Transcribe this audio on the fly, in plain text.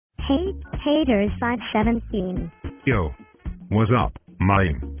Hey, Haterz 517. Yo, what's up,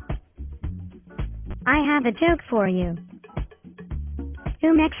 Marti? I have a joke for you.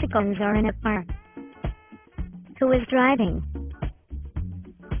 Two Mexicans are in a car. Who is driving?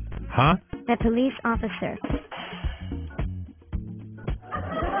 Huh? The police officer.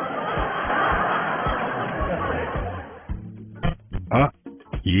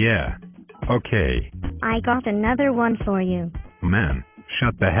 Yeah. Okay. I got another one for you. Man,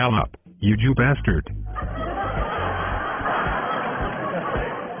 shut the hell up, you Jew bastard.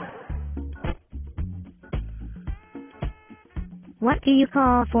 What do you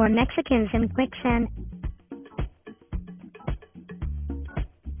call four Mexicans in quicksand?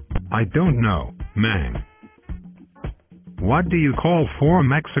 I don't know, man. What do you call four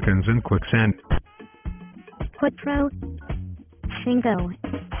Mexicans in quicksand? Quattro. Cinco.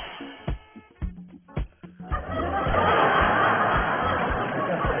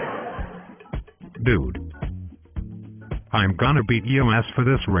 Dude. I'm gonna beat your ass for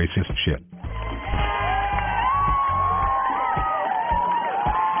this racist shit.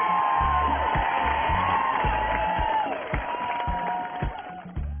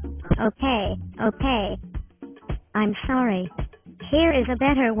 Okay. I'm sorry. Here is a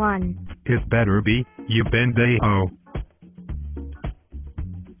better one. It better be, you bendejo.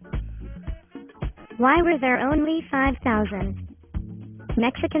 Why were there only 5,000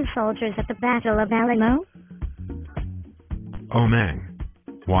 Mexican soldiers at the Battle of Alamo? Oh man.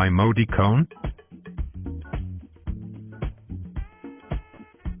 Why Marti Cohn?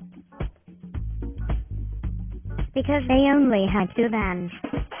 Because they only had two vans.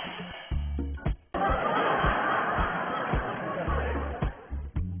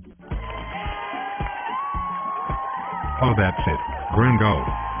 Oh, that's it, gringo.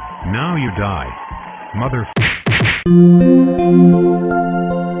 Now you die, mother.